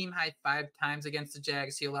targeted a team high 5 times against the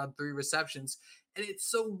Jags. He allowed 3 receptions. And it's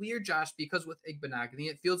so weird, Josh, because with Igbenogany,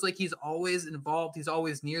 it feels like he's always involved. He's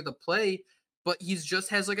always near the play, but he's just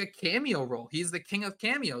has like a cameo role. He's the king of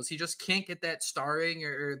cameos. He just can't get that starring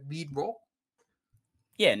or lead role.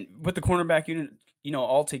 Yeah, and with the cornerback unit,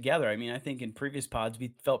 all together, I mean, I think in previous pods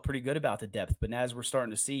we felt pretty good about the depth, but as we're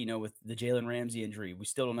starting to see, with the Jalen Ramsey injury, we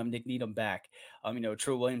still don't have Nick Needham back.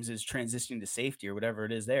 True Williams is transitioning to safety or whatever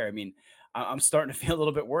it is there. I mean, I'm starting to feel a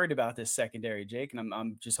little bit worried about this secondary, Jake, and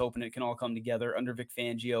I'm just hoping it can all come together under Vic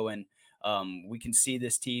Fangio, and we can see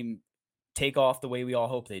this team take off the way we all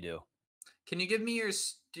hope they do. Can you give me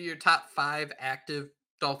your top 5 active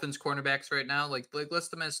Dolphins cornerbacks right now? Like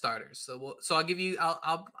list them as starters. So I'll give you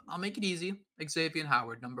I'll make it easy. Xavier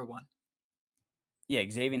Howard, number 1. Yeah,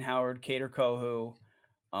 Xavier Howard, Cater Kohu,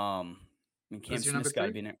 Cam Who's your number Smith's got to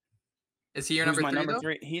 3? be in there. Is he your Who's number my 3 number though?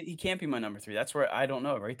 3? He can't be my number 3. That's where I don't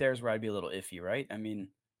know. Right there is where I'd be a little iffy, right? I mean,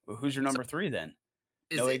 who's your So number 3 then?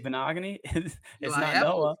 is Noah it Igbenogany? It's Eli not Apple's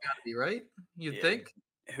Noah. got to be right? You'd Yeah. think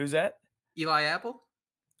Who's that? Eli Apple.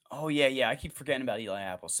 Oh yeah. I keep forgetting about Eli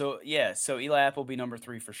Apple. So yeah, Eli Apple will be number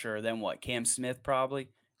 3 for sure. Then what? Cam Smith probably.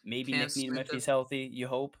 Maybe Cam Nick Needham Smith. if he's healthy. You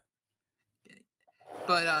hope.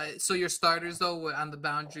 But so your starters though on the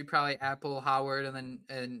boundary probably Apple, Howard, and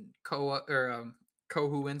then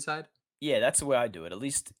Kohu inside. Yeah, that's the way I do it. At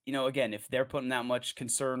least, again, if they're putting that much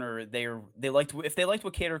concern or if they liked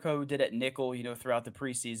what Cater Co did at nickel, throughout the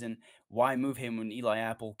preseason, why move him when Eli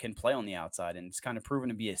Apple can play on the outside? And it's kind of proven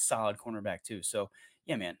to be a solid cornerback too. So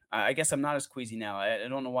yeah, man, I guess I'm not as queasy now. I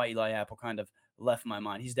don't know why Eli Apple kind of left my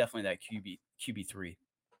mind. He's definitely that QB3.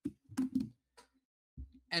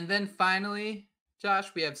 And then finally,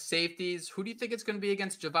 Josh, we have safeties. Who do you think it's going to be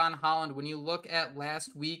against Javon Holland? When you look at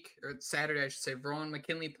last week, or Saturday, I should say, Rowan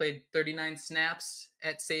McKinley played 39 snaps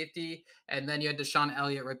at safety, and then you had Deshaun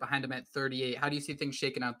Elliott right behind him at 38. How do you see things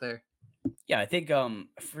shaking out there? Yeah, I think I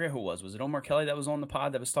forget who it was. Was it Omar Kelly that was on the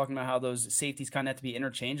pod that was talking about how those safeties kind of have to be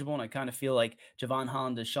interchangeable? And I kind of feel like Javon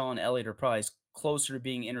Holland and Deshaun Elliott are probably closer to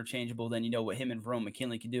being interchangeable than what him and Verone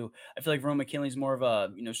McKinley can do. I feel like Verone McKinley's more of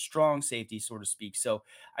a strong safety, so to speak. So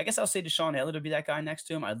I guess I'll say Deshaun Elliott will be that guy next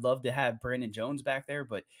to him. I'd love to have Brandon Jones back there,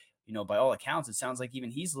 but by all accounts, it sounds like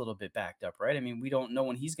even he's a little bit backed up, right? I mean, we don't know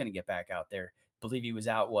when he's going to get back out there. Believe he was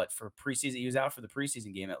out for preseason. He was out for the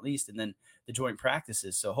preseason game at least, and then the joint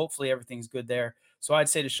practices. So hopefully everything's good there. So I'd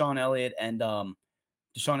say Deshaun Elliott and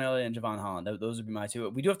Javon Holland. Those would be my 2.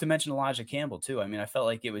 We do have to mention Elijah Campbell too. I mean, I felt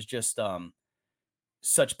like it was just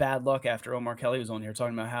such bad luck after Omar Kelly was on here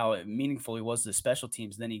talking about how meaningful he was to the special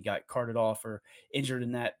teams. Then he got carted off or injured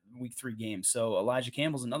in that week 3 game. So Elijah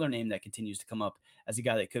Campbell's another name that continues to come up as a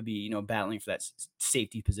guy that could be battling for that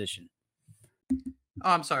safety position. Oh,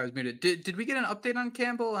 I'm sorry, I was muted. Did we get an update on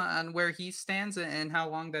Campbell on where he stands and how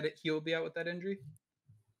long that he'll be out with that injury?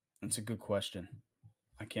 That's a good question.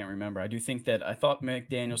 I can't remember. I do think that I thought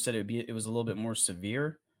McDaniel said it was a little bit more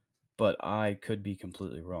severe, but I could be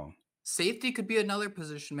completely wrong. Safety could be another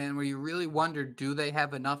position, man, where you really wonder, do they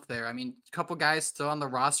have enough there? I mean, a couple guys still on the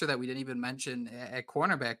roster that we didn't even mention at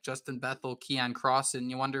cornerback, Justin Bethel, Keon Cross, and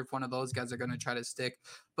you wonder if one of those guys are going to try to stick.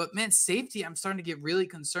 But man, safety, I'm starting to get really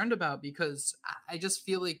concerned about because I just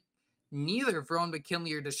feel like neither Verone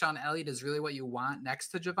McKinley or Deshaun Elliott is really what you want next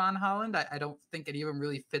to Javon Holland. I don't think any of them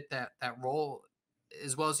really fit that role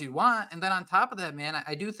as well as you'd want. And then on top of that, man,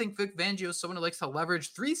 I do think Vic Fangio is someone who likes to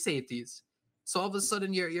leverage 3 safeties. So all of a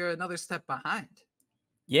sudden you're another step behind.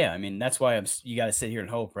 Yeah, I mean, that's why you got to sit here and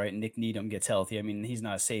hope, right? Nick Needham gets healthy. I mean, he's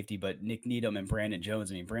not a safety, but Nick Needham and Brandon Jones.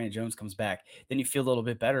 I mean, Brandon Jones comes back, then you feel a little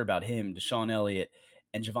bit better about him, Deshaun Elliott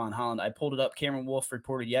and Javon Holland. I pulled it up. Cameron Wolf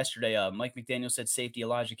reported yesterday. Mike McDaniel said safety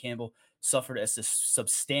Elijah Campbell suffered a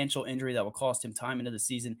substantial injury that will cost him time into the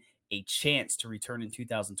season, a chance to return in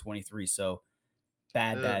 2023. So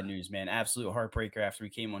bad news, man. Absolute heartbreaker after we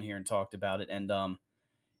came on here and talked about it. And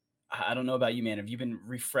I don't know about you, man. Have you been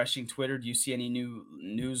refreshing Twitter? Do you see any new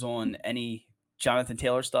news on any Jonathan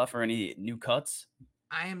Taylor stuff or any new cuts?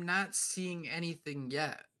 I am not seeing anything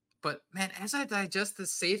yet. But man, as I digest the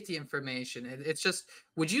safety information, it's just,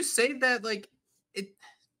 would you say that like it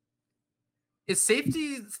is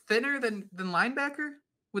safety thinner than linebacker?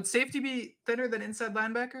 Would safety be thinner than inside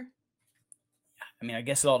linebacker? I mean, I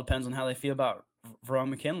guess it all depends on how they feel about Veron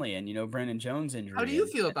McKinley and Brandon Jones injury. How do you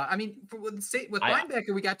feel about? I mean, with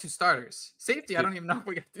linebacker, we got 2 starters. Safety, I don't even know if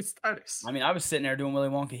we got 2 starters. I mean, I was sitting there doing Willy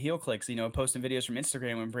Wonka heel clicks, posting videos from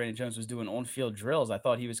Instagram when Brandon Jones was doing on-field drills. I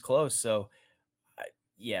thought he was close, so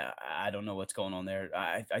I don't know what's going on there.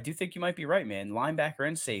 I do think you might be right, man. Linebacker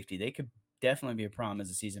and safety, they could definitely be a problem as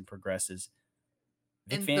the season progresses.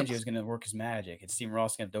 Vic Fangio is going to work his magic, and Steve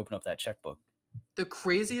Ross is going to have to open up that checkbook. The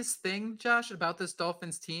craziest thing, Josh, about this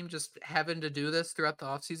Dolphins team just having to do this throughout the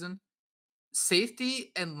offseason,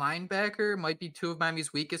 safety and linebacker might be 2 of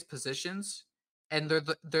Miami's weakest positions, and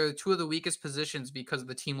they're 2 of the weakest positions because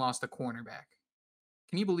the team lost a cornerback.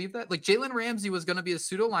 Can you believe that? Like Jalen Ramsey was going to be a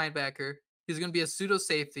pseudo linebacker, he's going to be a pseudo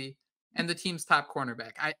safety, and the team's top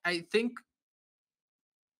cornerback. I think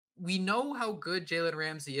we know how good Jalen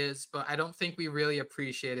Ramsey is, but I don't think we really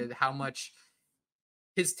appreciated how much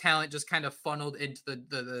his talent just kind of funneled into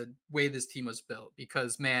the way this team was built,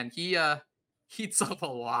 because man, he heats up a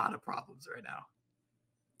lot of problems right now.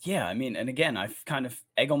 Yeah, I mean, and again, I've kind of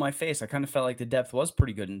egg on my face. I kind of felt like the depth was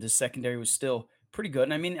pretty good, and this secondary was still pretty good.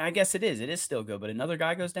 And I mean, I guess it is still good. But another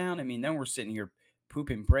guy goes down. I mean, then we're sitting here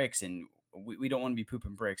pooping bricks, and we don't want to be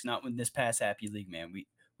pooping bricks. Not in this pass happy league, man. We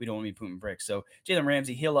don't want to be pooping bricks. So Jalen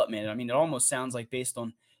Ramsey, heal up, man. I mean, it almost sounds like based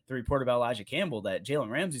on the report about Elijah Campbell that Jalen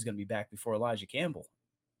Ramsey's going to be back before Elijah Campbell.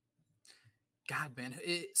 God, man.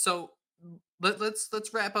 So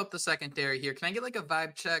let's wrap up the secondary here. Can I get like a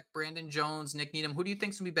vibe check? Brandon Jones, Nick Needham. Who do you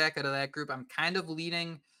think's gonna be back out of that group? I'm kind of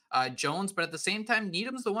leading Jones, but at the same time,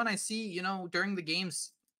 Needham's the one I see. During the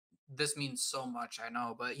games, this means so much. I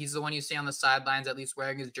know, but he's the one you see on the sidelines, at least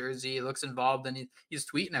wearing his jersey. He looks involved, and he's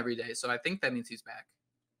tweeting every day. So I think that means he's back.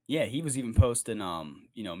 Yeah, he was even posting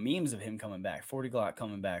memes of him coming back, 40 Glock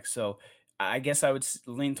coming back. So I guess I would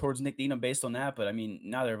lean towards Nick Needham based on that, but I mean,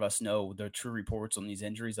 neither of us know the true reports on these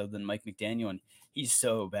injuries other than Mike McDaniel, and he's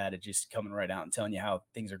so bad at just coming right out and telling you how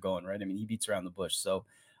things are going, right? I mean, he beats around the bush. So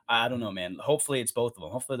I don't know, man. Hopefully it's both of them.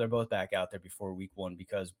 Hopefully they're both back out there before week 1,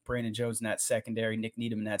 because Brandon Jones in that secondary, Nick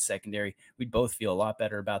Needham in that secondary, we'd both feel a lot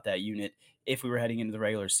better about that unit if we were heading into the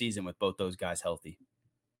regular season with both those guys healthy.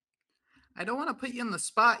 I don't want to put you on the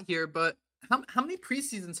spot here, but how many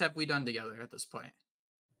preseasons have we done together at this point?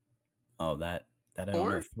 Oh, that I don't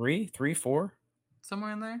 4? know. 3, 4?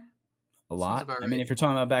 Somewhere in there? A lot. I mean, if you're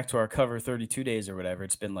talking about back to our cover 32 days or whatever,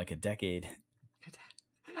 it's been like a decade.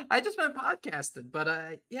 I just been podcasting,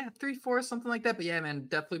 but yeah, 3, 4, something like that. But yeah, man,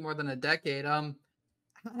 definitely more than a decade.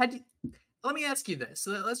 Let me ask you this.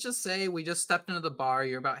 Let's just say we just stepped into the bar.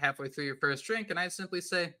 You're about halfway through your first drink, and I simply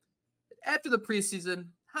say, after the preseason,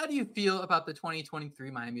 how do you feel about the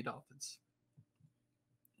 2023 Miami Dolphins?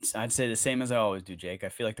 I'd say the same as I always do, Jake. I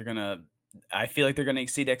feel like they're gonna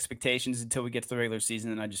exceed expectations until we get to the regular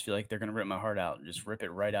season, and I just feel like they're gonna rip my heart out and just rip it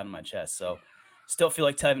right out of my chest. So, still feel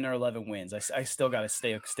like 10 or 11 wins. I still got to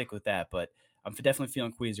stick with that, but I'm definitely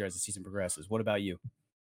feeling queasier as the season progresses. What about you?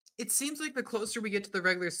 It seems like the closer we get to the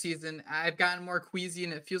regular season, I've gotten more queasy,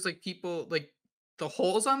 and it feels like people like the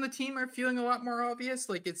holes on the team are feeling a lot more obvious.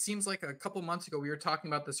 Like it seems like a couple months ago we were talking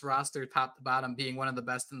about this roster top to bottom being one of the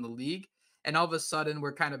best in the league. And all of a sudden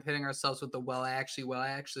we're kind of hitting ourselves with the well,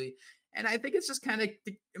 actually. And I think it's just kind of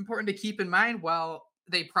important to keep in mind, while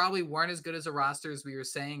they probably weren't as good as a roster as we were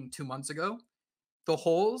saying 2 months ago, the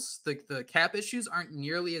holes, the cap issues aren't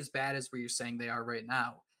nearly as bad as where you're saying they are right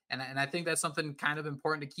now. And I think that's something kind of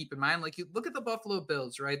important to keep in mind. Like you look at the Buffalo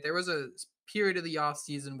Bills, right? There was a period of the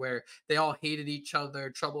offseason where they all hated each other,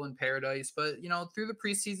 trouble in paradise. But, through the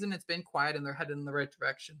preseason, it's been quiet and they're headed in the right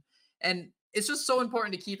direction. And it's just so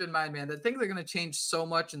important to keep in mind, man, that things are going to change so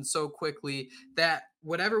much and so quickly that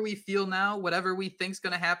whatever we feel now, whatever we think is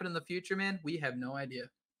going to happen in the future, man, we have no idea.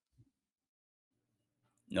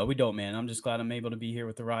 No, we don't, man. I'm just glad I'm able to be here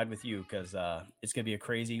with the ride with you because it's gonna be a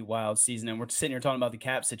crazy, wild season. And we're sitting here talking about the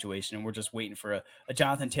cap situation, and we're just waiting for a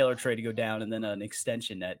Jonathan Taylor trade to go down, and then an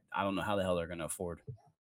extension that I don't know how the hell they're gonna afford.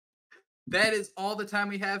 That is all the time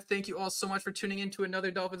we have. Thank you all so much for tuning in to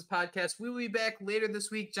another Dolphins podcast. We will be back later this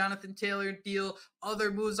week. Jonathan Taylor deal,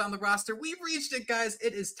 other moves on the roster. We've reached it, guys.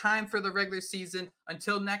 It is time for the regular season.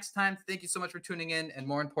 Until next time, thank you so much for tuning in. And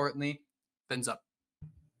more importantly, fins up.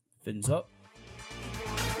 Fins up.